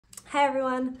Hi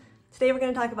everyone! Today we're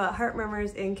going to talk about heart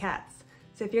murmurs in cats.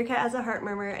 So if your cat has a heart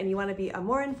murmur and you want to be a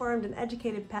more informed and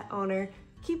educated pet owner,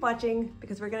 keep watching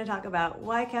because we're going to talk about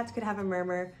why cats could have a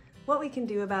murmur, what we can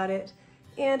do about it,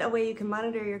 and a way you can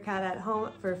monitor your cat at home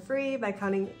for free by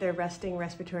counting their resting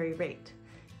respiratory rate.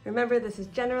 Remember, this is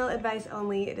general advice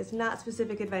only. It is not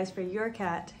specific advice for your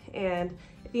cat, and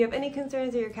if you have any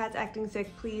concerns or your cat's acting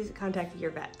sick, please contact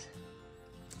your vet.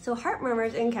 So heart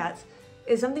murmurs in cats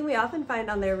is something we often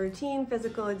find on their routine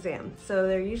physical exam. So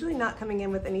they're usually not coming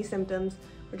in with any symptoms.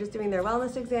 We're just doing their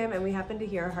wellness exam and we happen to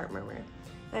hear a heart murmur.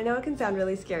 And I know it can sound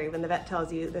really scary when the vet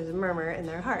tells you there's a murmur in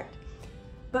their heart.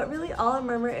 But really all a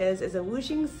murmur is a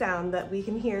whooshing sound that we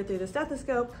can hear through the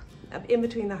stethoscope in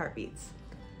between the heartbeats.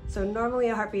 So normally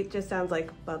a heartbeat just sounds like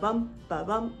ba-bum,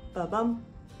 ba-bum, ba-bum.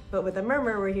 But with a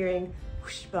murmur we're hearing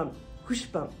whoosh bump, whoosh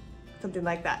bump, something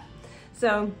like that.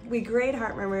 So we grade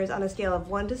heart murmurs on a scale of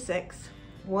 1 to 6.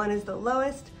 1 is the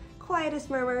lowest,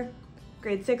 quietest murmur.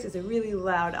 Grade 6 is a really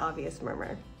loud, obvious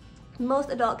murmur.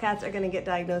 Most adult cats are going to get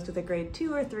diagnosed with a grade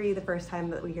 2 or 3 the first time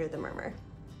that we hear the murmur.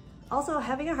 Also,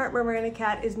 having a heart murmur in a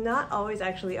cat is not always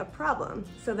actually a problem.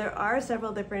 So there are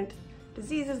several different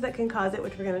diseases that can cause it,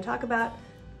 which we're going to talk about,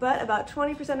 but about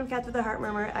 20% of cats with a heart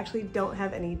murmur actually don't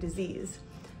have any disease.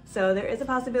 So there is a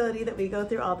possibility that we go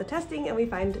through all the testing and we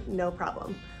find no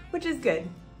problem, which is good,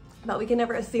 but we can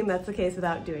never assume that's the case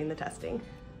without doing the testing.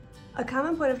 A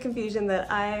common point of confusion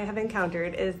that I have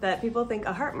encountered is that people think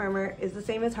a heart murmur is the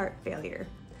same as heart failure.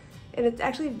 And it's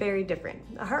actually very different.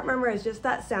 A heart murmur is just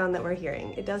that sound that we're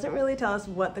hearing. It doesn't really tell us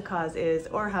what the cause is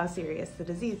or how serious the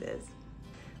disease is.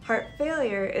 Heart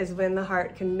failure is when the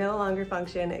heart can no longer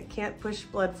function, it can't push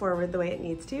blood forward the way it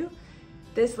needs to.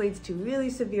 This leads to really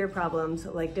severe problems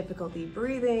like difficulty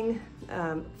breathing,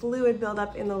 fluid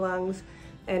buildup in the lungs,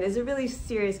 and is a really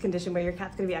serious condition where your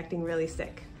cat's going to be acting really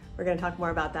sick. We're going to talk more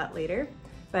about that later.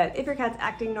 But if your cat's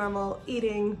acting normal,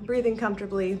 eating, breathing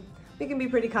comfortably, we can be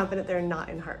pretty confident they're not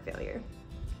in heart failure.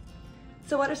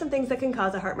 So what are some things that can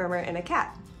cause a heart murmur in a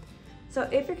cat? So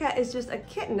if your cat is just a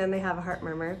kitten and they have a heart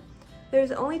murmur,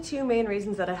 there's only 2 main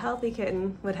reasons that a healthy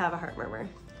kitten would have a heart murmur.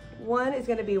 One is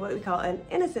going to be what we call an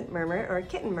innocent murmur or a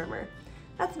kitten murmur.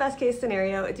 That's the best case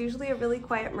scenario. It's usually a really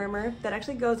quiet murmur that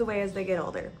actually goes away as they get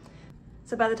older.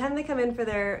 So by the time they come in for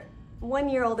their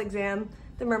 1-year-old exam,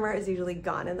 the murmur is usually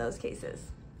gone in those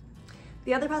cases.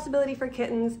 The other possibility for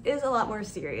kittens is a lot more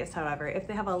serious, however. If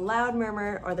they have a loud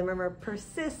murmur or the murmur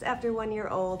persists after 1 year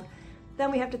old,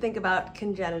 then we have to think about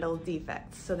congenital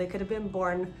defects. So they could have been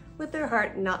born with their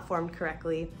heart not formed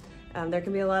correctly. There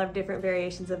can be a lot of different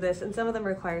variations of this, and some of them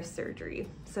require surgery.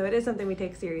 So it is something we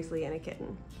take seriously in a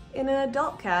kitten. In an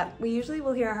adult cat, we usually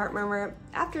will hear a heart murmur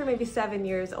after maybe 7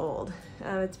 years old.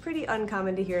 It's pretty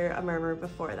uncommon to hear a murmur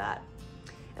before that.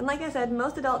 And like I said,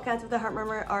 most adult cats with a heart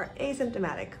murmur are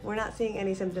asymptomatic. We're not seeing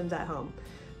any symptoms at home.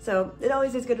 So it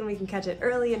always is good when we can catch it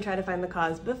early and try to find the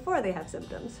cause before they have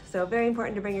symptoms. So very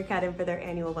important to bring your cat in for their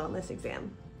annual wellness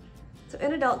exam. So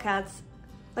in adult cats,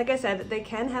 like I said, they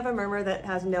can have a murmur that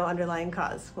has no underlying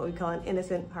cause, what we call an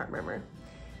innocent heart murmur.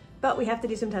 But we have to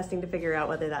do some testing to figure out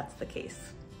whether that's the case.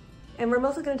 And we're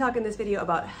mostly going to talk in this video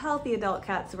about healthy adult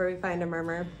cats where we find a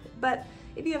murmur, but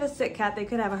if you have a sick cat, they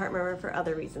could have a heart murmur for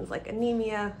other reasons like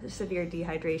anemia, severe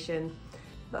dehydration.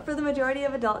 But for the majority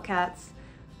of adult cats,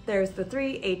 there's the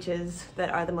 3 H's that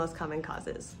are the most common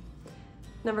causes.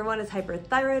 Number 1 is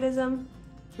hyperthyroidism,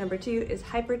 number 2 is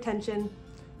hypertension,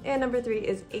 and number 3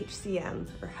 is HCM,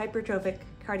 or hypertrophic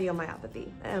cardiomyopathy.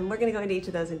 And we're going to go into each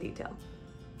of those in detail.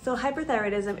 So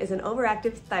hyperthyroidism is an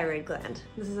overactive thyroid gland.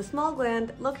 This is a small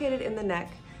gland located in the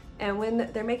neck, and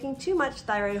when they're making too much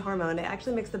thyroid hormone, it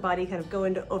actually makes the body kind of go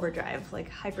into overdrive, like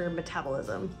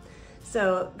hypermetabolism.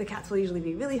 So the cats will usually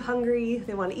be really hungry,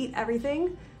 they want to eat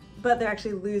everything, but they're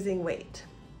actually losing weight.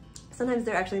 Sometimes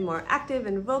they're actually more active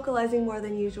and vocalizing more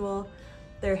than usual.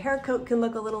 Their hair coat can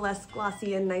look a little less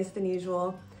glossy and nice than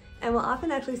usual, and we'll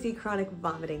often actually see chronic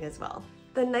vomiting as well.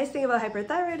 The nice thing about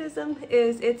hyperthyroidism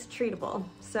is it's treatable.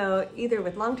 So either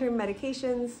with long-term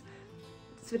medications,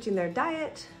 switching their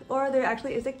diet, or there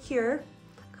actually is a cure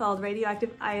called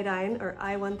radioactive iodine or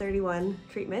I-131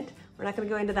 treatment. We're not going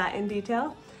to go into that in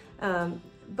detail,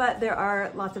 but there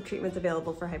are lots of treatments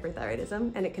available for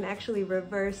hyperthyroidism, and it can actually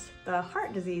reverse the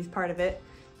heart disease part of it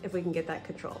if we can get that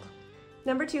controlled.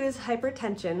 Number 2 is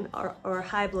hypertension or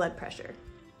high blood pressure.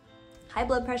 High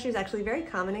blood pressure is actually very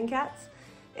common in cats,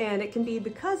 and it can be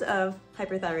because of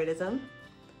hyperthyroidism,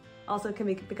 also can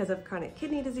be because of chronic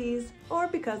kidney disease, or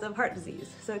because of heart disease,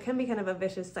 so it can be kind of a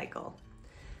vicious cycle.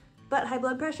 But high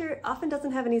blood pressure often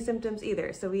doesn't have any symptoms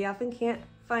either, so we often can't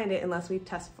find it unless we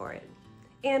test for it.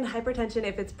 And hypertension,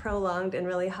 if it's prolonged and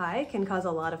really high, can cause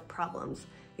a lot of problems.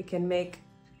 It can make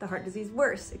the heart disease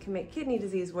worse, it can make kidney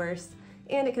disease worse,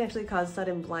 and it can actually cause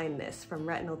sudden blindness from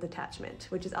retinal detachment,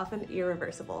 which is often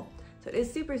irreversible. So it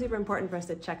is super, super important for us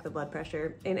to check the blood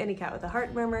pressure in any cat with a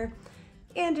heart murmur,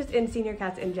 and just in senior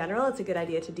cats in general, it's a good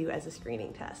idea to do as a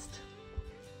screening test.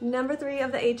 Number 3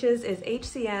 of the H's is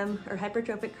HCM, or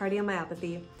hypertrophic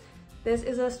cardiomyopathy. This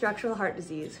is a structural heart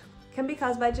disease. It can be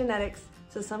caused by genetics,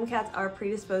 so some cats are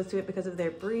predisposed to it because of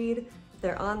their breed. If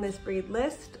they're on this breed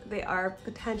list, they are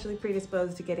potentially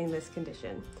predisposed to getting this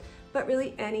condition. But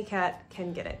really any cat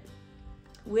can get it.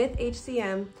 With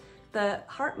HCM, the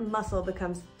heart muscle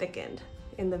becomes thickened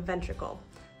in the ventricle.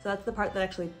 So that's the part that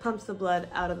actually pumps the blood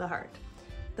out of the heart.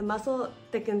 The muscle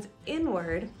thickens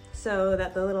inward so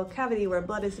that the little cavity where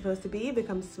blood is supposed to be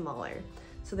becomes smaller.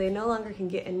 So they no longer can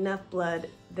get enough blood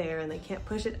there and they can't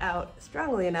push it out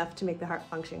strongly enough to make the heart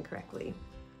function correctly.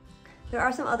 There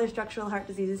are some other structural heart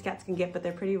diseases cats can get, but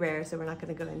they're pretty rare, so we're not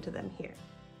going to go into them here.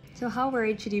 So how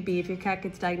worried should you be if your cat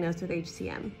gets diagnosed with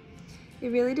HCM? It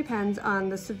really depends on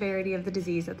the severity of the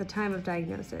disease at the time of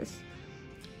diagnosis.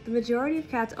 The majority of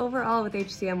cats overall with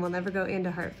HCM will never go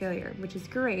into heart failure, which is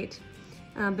great,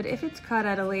 but if it's caught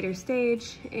at a later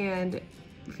stage, and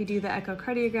if you do the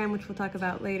echocardiogram, which we'll talk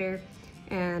about later,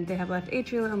 and they have left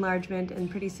atrial enlargement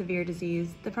and pretty severe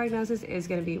disease, the prognosis is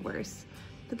going to be worse.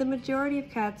 But the majority of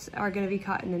cats are going to be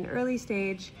caught in an early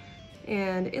stage,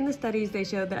 and in the studies they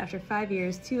showed that after 5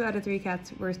 years, 2 out of 3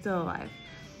 cats were still alive,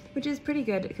 which is pretty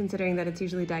good considering that it's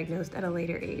usually diagnosed at a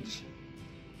later age.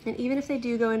 And even if they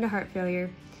do go into heart failure,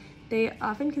 they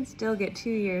often can still get 2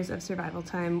 years of survival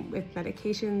time with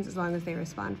medications as long as they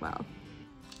respond well.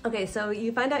 Okay, so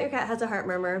you find out your cat has a heart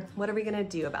murmur. What are we going to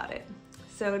do about it?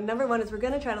 So number 1 is we're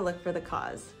going to try to look for the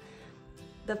cause.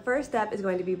 The first step is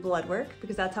going to be blood work,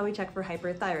 because that's how we check for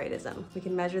hyperthyroidism. We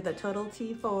can measure the total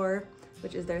T4,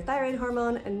 which is their thyroid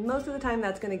hormone, and most of the time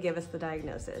that's going to give us the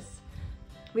diagnosis.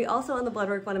 We also on the blood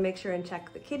work want to make sure and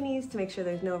check the kidneys to make sure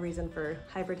there's no reason for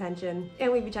hypertension,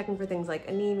 and we'd be checking for things like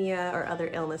anemia or other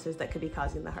illnesses that could be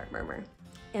causing the heart murmur.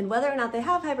 And whether or not they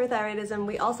have hyperthyroidism,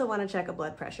 we also want to check a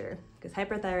blood pressure, because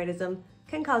hyperthyroidism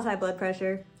can cause high blood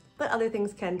pressure, but other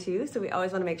things can too, so we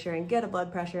always want to make sure and get a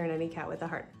blood pressure in any cat with a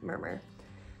heart murmur.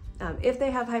 If they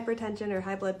have hypertension or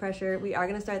high blood pressure, we are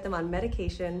going to start them on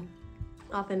medication,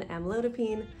 often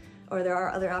amlodipine, or there are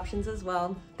other options as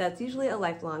well. That's usually a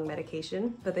lifelong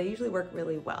medication, but they usually work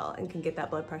really well and can get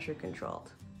that blood pressure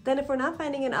controlled. Then if we're not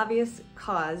finding an obvious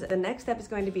cause, the next step is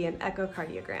going to be an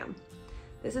echocardiogram.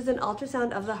 This is an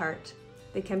ultrasound of the heart.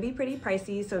 They can be pretty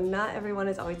pricey, so not everyone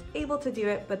is always able to do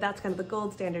it, but that's kind of the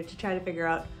gold standard to try to figure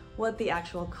out what the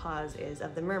actual cause is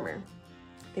of the murmur.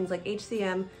 Things like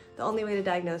HCM, the only way to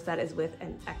diagnose that is with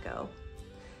an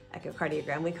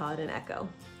echocardiogram. We call it an echo.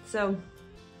 So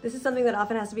this is something that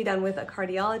often has to be done with a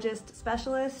cardiologist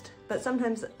specialist, but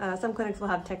sometimes some clinics will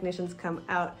have technicians come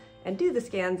out and do the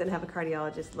scans and have a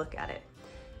cardiologist look at it.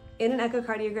 In an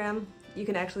echocardiogram, you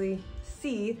can actually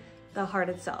see the heart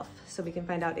itself, so we can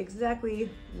find out exactly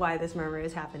why this murmur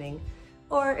is happening,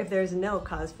 or if there's no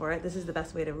cause for it, this is the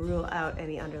best way to rule out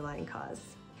any underlying cause.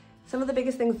 Some of the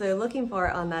biggest things they're looking for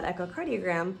on that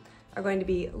echocardiogram are going to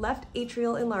be left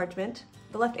atrial enlargement.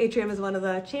 The left atrium is one of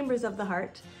the chambers of the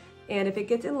heart, and if it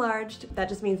gets enlarged, that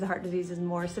just means the heart disease is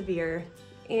more severe,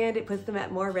 and it puts them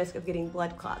at more risk of getting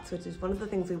blood clots, which is one of the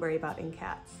things we worry about in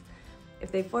cats.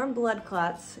 If they form blood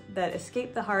clots that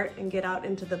escape the heart and get out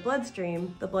into the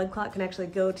bloodstream, the blood clot can actually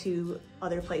go to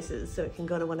other places. So it can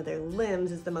go to one of their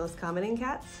limbs, is the most common in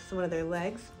cats, so one of their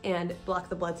legs, and block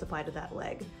the blood supply to that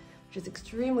leg, which is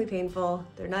extremely painful.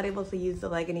 They're not able to use the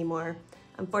leg anymore.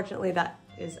 Unfortunately, that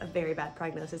is a very bad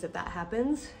prognosis if that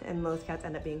happens, and most cats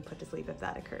end up being put to sleep if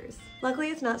that occurs. Luckily,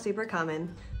 it's not super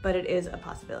common, but it is a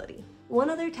possibility.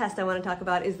 One other test I want to talk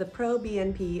about is the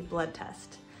proBNP blood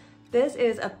test. This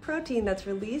is a protein that's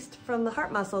released from the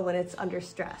heart muscle when it's under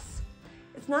stress.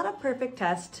 It's not a perfect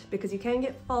test because you can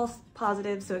get false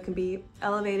positives, so it can be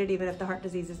elevated even if the heart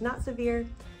disease is not severe,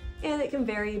 and it can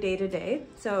vary day to day,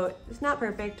 so it's not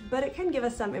perfect, but it can give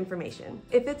us some information.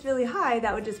 If it's really high,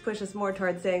 that would just push us more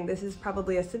towards saying this is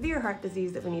probably a severe heart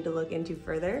disease that we need to look into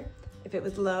further. If it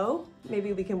was low,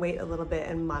 maybe we can wait a little bit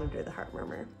and monitor the heart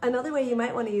murmur. Another way you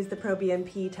might want to use the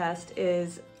proBNP test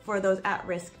is for those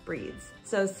at-risk breeds.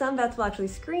 So some vets will actually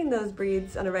screen those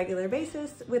breeds on a regular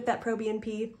basis with that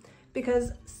proBNP,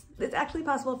 because it's actually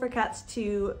possible for cats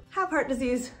to have heart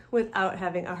disease without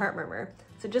having a heart murmur.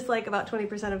 So just like about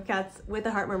 20% of cats with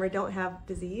a heart murmur don't have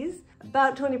disease,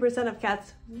 about 20% of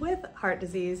cats with heart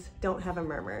disease don't have a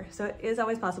murmur. So it is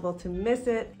always possible to miss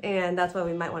it, and that's why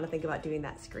we might want to think about doing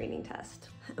that screening test.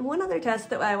 And one other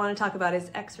test that I want to talk about is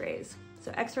x-rays.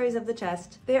 so x-rays of the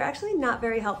chest. They are actually not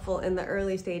very helpful in the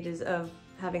early stages of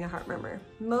having a heart murmur.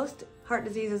 Most heart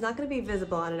disease is not going to be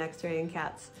visible on an x-ray in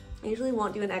cats. I usually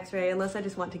won't do an x-ray unless I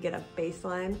just want to get a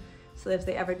baseline, so that if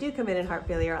they ever do come in heart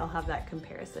failure, I'll have that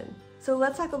comparison. So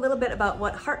let's talk a little bit about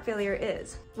what heart failure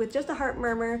is. With just a heart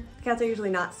murmur, cats are usually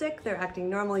not sick, they're acting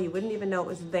normal, you wouldn't even know it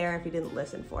was there if you didn't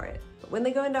listen for it. But when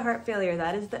they go into heart failure,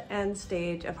 that is the end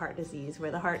stage of heart disease,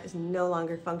 where the heart is no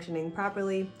longer functioning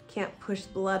properly, can't push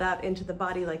blood out into the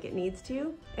body like it needs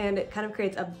to, and it kind of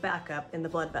creates a backup in the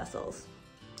blood vessels.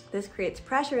 This creates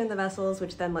pressure in the vessels,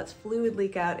 which then lets fluid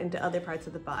leak out into other parts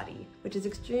of the body, which is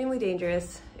extremely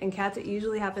dangerous. In cats, it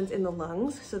usually happens in the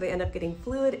lungs, so they end up getting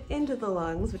fluid into the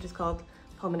lungs, which is called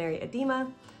pulmonary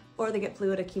edema, or they get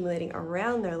fluid accumulating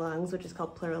around their lungs, which is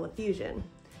called pleural effusion.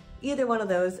 Either one of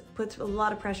those puts a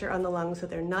lot of pressure on the lungs, so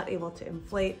they're not able to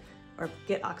inflate or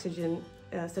get oxygen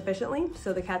sufficiently,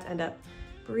 so the cats end up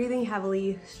breathing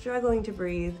heavily, struggling to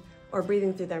breathe, or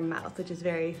breathing through their mouth, which is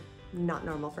very not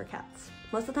normal for cats.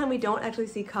 Most of the time we don't actually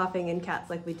see coughing in cats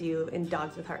like we do in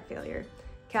dogs with heart failure.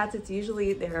 Cats, it's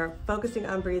usually they're focusing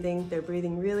on breathing, they're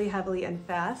breathing really heavily and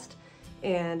fast,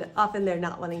 and often they're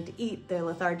not wanting to eat, they're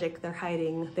lethargic, they're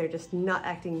hiding, they're just not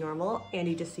acting normal, and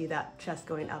you just see that chest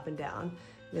going up and down,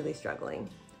 really struggling.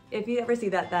 If you ever see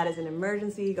that, that is an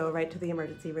emergency, go right to the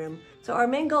emergency room. So our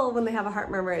main goal when they have a heart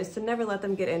murmur is to never let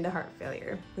them get into heart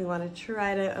failure. We want to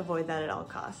try to avoid that at all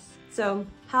costs. So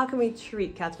how can we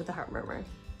treat cats with a heart murmur?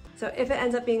 So if it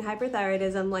ends up being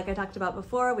hyperthyroidism, like I talked about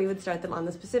before, we would start them on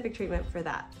the specific treatment for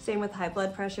that. Same with high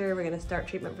blood pressure, we're going to start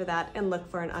treatment for that and look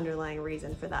for an underlying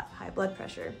reason for that high blood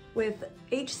pressure. With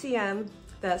HCM,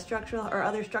 the structural or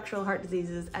other structural heart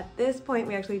diseases, at this point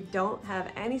we actually don't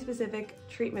have any specific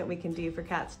treatment we can do for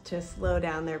cats to slow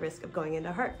down their risk of going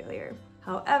into heart failure.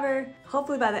 However,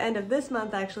 hopefully by the end of this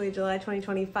month, actually July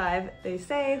 2025, they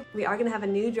say we are going to have a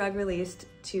new drug released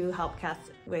to help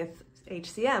cats with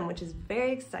HCM, which is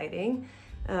very exciting.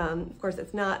 Of course,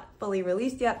 it's not fully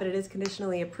released yet, but it is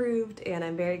conditionally approved, and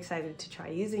I'm very excited to try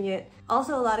using it.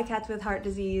 Also, a lot of cats with heart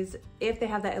disease, if they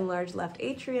have that enlarged left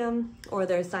atrium or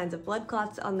there's signs of blood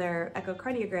clots on their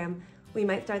echocardiogram, we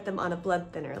might start them on a blood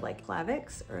thinner like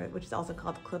Plavix, which is also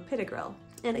called clopidogrel.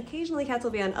 And occasionally cats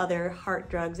will be on other heart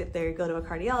drugs if they go to a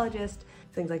cardiologist,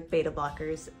 things like beta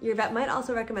blockers. Your vet might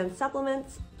also recommend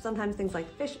supplements, sometimes things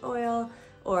like fish oil,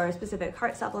 or specific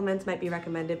heart supplements might be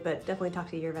recommended, but definitely talk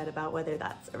to your vet about whether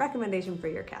that's a recommendation for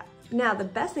your cat. Now, the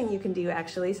best thing you can do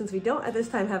actually, since we don't at this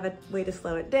time have a way to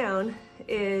slow it down,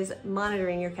 is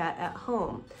monitoring your cat at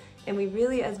home. And we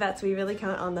really, as vets, we really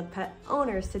count on the pet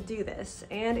owners to do this,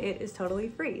 and it is totally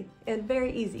free and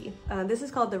very easy. This is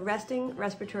called the Resting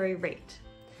Respiratory Rate.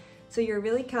 So you're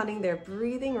really counting their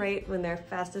breathing rate when they're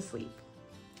fast asleep.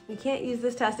 You can't use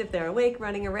this test if they're awake,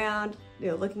 running around,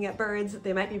 looking at birds.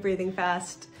 They might be breathing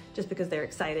fast just because they're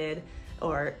excited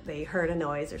or they heard a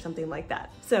noise or something like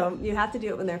that. So you have to do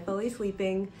it when they're fully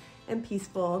sleeping and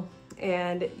peaceful,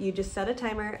 and you just set a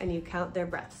timer and you count their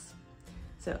breaths.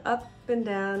 So up and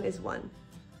down is 1,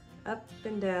 up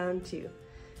and down 2. You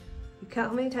count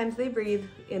how many times they breathe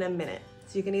in a minute.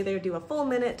 So you can either do a full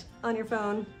minute on your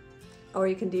phone, or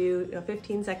you can do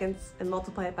 15 seconds and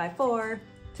multiply it by 4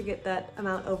 to get that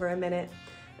amount over a minute.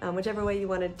 Whichever way you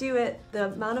want to do it, the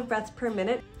amount of breaths per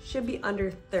minute should be under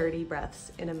 30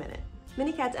 breaths in a minute.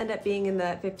 Many cats end up being in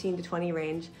the 15 to 20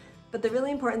 range, but the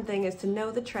really important thing is to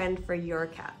know the trend for your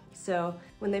cat. So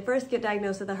when they first get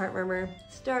diagnosed with a heart murmur,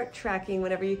 start tracking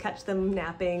whenever you catch them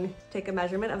napping, take a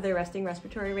measurement of their resting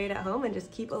respiratory rate at home and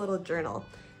just keep a little journal.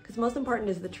 Because most important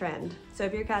is the trend. So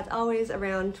if your cat's always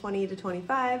around 20 to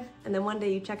 25, and then one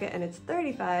day you check it and it's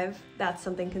 35, that's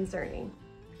something concerning.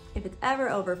 If it's ever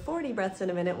over 40 breaths in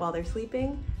a minute while they're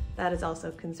sleeping, that is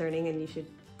also concerning and you should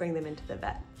bring them into the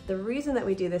vet. The reason that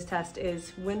we do this test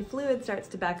is when fluid starts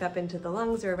to back up into the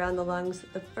lungs or around the lungs,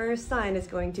 the first sign is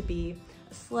going to be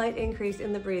a slight increase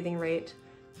in the breathing rate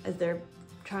as they're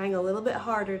trying a little bit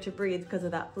harder to breathe because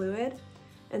of that fluid.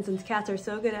 And since cats are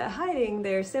so good at hiding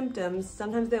their symptoms,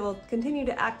 sometimes they will continue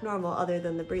to act normal other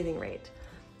than the breathing rate.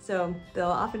 So they'll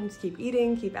often just keep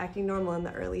eating, keep acting normal in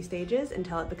the early stages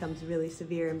until it becomes really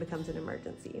severe and becomes an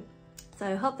emergency. So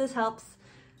I hope this helps.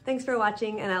 Thanks for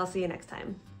watching, and I'll see you next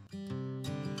time.